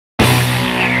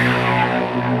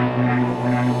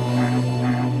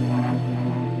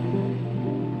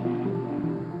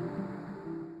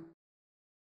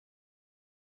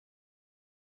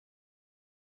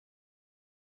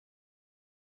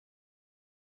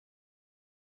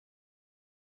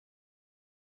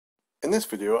In this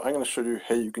video, I'm going to show you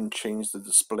how you can change the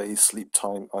display sleep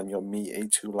time on your Mi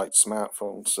A2 Lite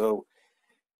smartphone. So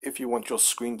if you want your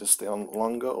screen to stay on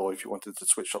longer, or if you wanted to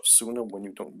switch off sooner when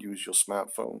you don't use your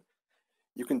smartphone,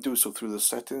 you can do so through the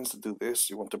settings. To do this,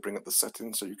 you want to bring up the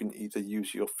settings, so you can either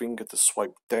use your finger to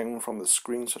swipe down from the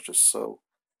screen, such as so,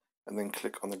 and then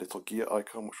click on the little gear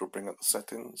icon, which will bring up the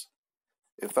settings.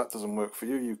 If that doesn't work for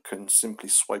you, you can simply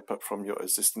swipe up from your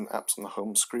existing apps on the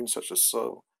home screen, such as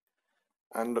so,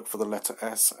 and look for the letter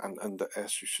S, and under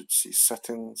S you should see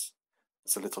settings.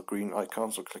 There's a little green icon,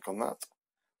 so click on that.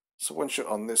 So once you're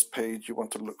on this page, you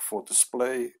want to look for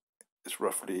display. It's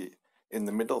roughly in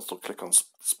the middle, so click on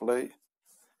display.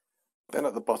 Then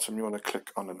at the bottom you want to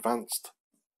click on advanced,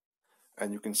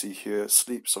 and you can see here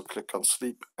sleep, so click on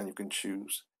sleep, and you can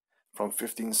choose from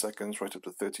 15 seconds right up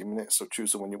to 30 minutes. So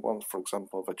choose the one you want. For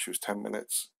example, if I choose 10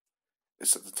 minutes,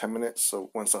 it's set to 10 minutes.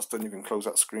 So once that's done, you can close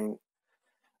that screen,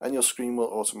 and your screen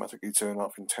will automatically turn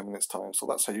off in 10 minutes time. So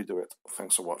that's how you do it.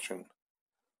 Thanks for watching.